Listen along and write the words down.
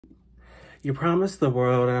You promised the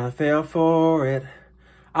world and I fell for it.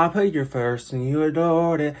 I put you first and you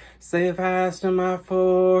adored it. Stay fast in my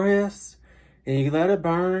forest and you let it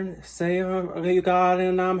burn. Say what you got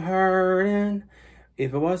and I'm hurting.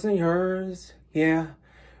 If it wasn't yours, yeah.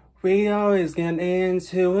 We always get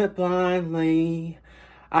into it blindly.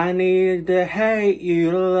 I needed to hate you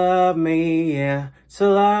to love me, yeah. To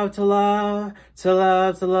love, to love, to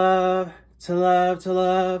love, to love, to love, to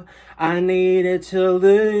love. I needed to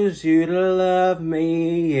lose you to love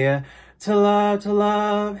me, yeah. To love, to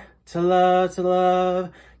love, to love, to love,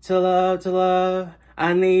 to love, to love.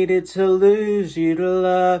 I needed to lose you to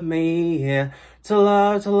love me, yeah. To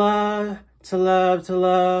love, to love, to love, to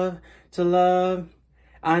love, to love.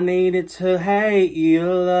 I needed to hate you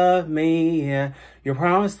to love me, yeah. You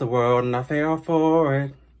promised the world and I fell for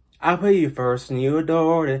it. I put you first and you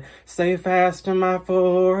adored it. Stay fast in my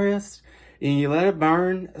forest and you let it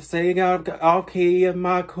burn. Say you got off key of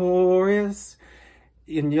my chorus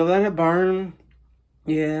and you let it burn,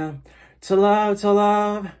 yeah. To love, to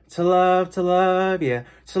love, to love, to love, yeah.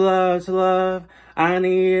 To love, to love. I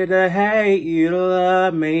needed to hate you to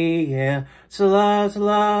love me, yeah. To love, to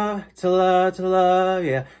love, to love, to love,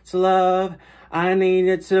 yeah. To love. I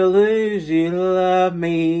needed to lose you to love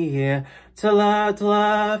me, yeah. To love, to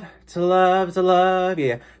love, to love, to love,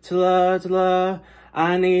 yeah. To love, to love.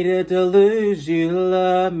 I needed to lose you to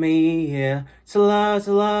love me, yeah. To love,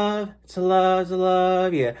 to love, to love, to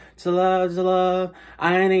love, yeah. To love, to love.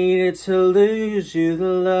 I needed to lose you to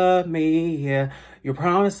love me, yeah. You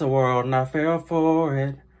promised the world and I fell for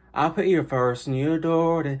it. I put you first and you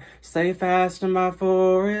adored it. Stay fast in my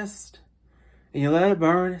forest and you let it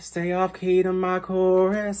burn. Stay off key to my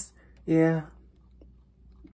chorus, yeah.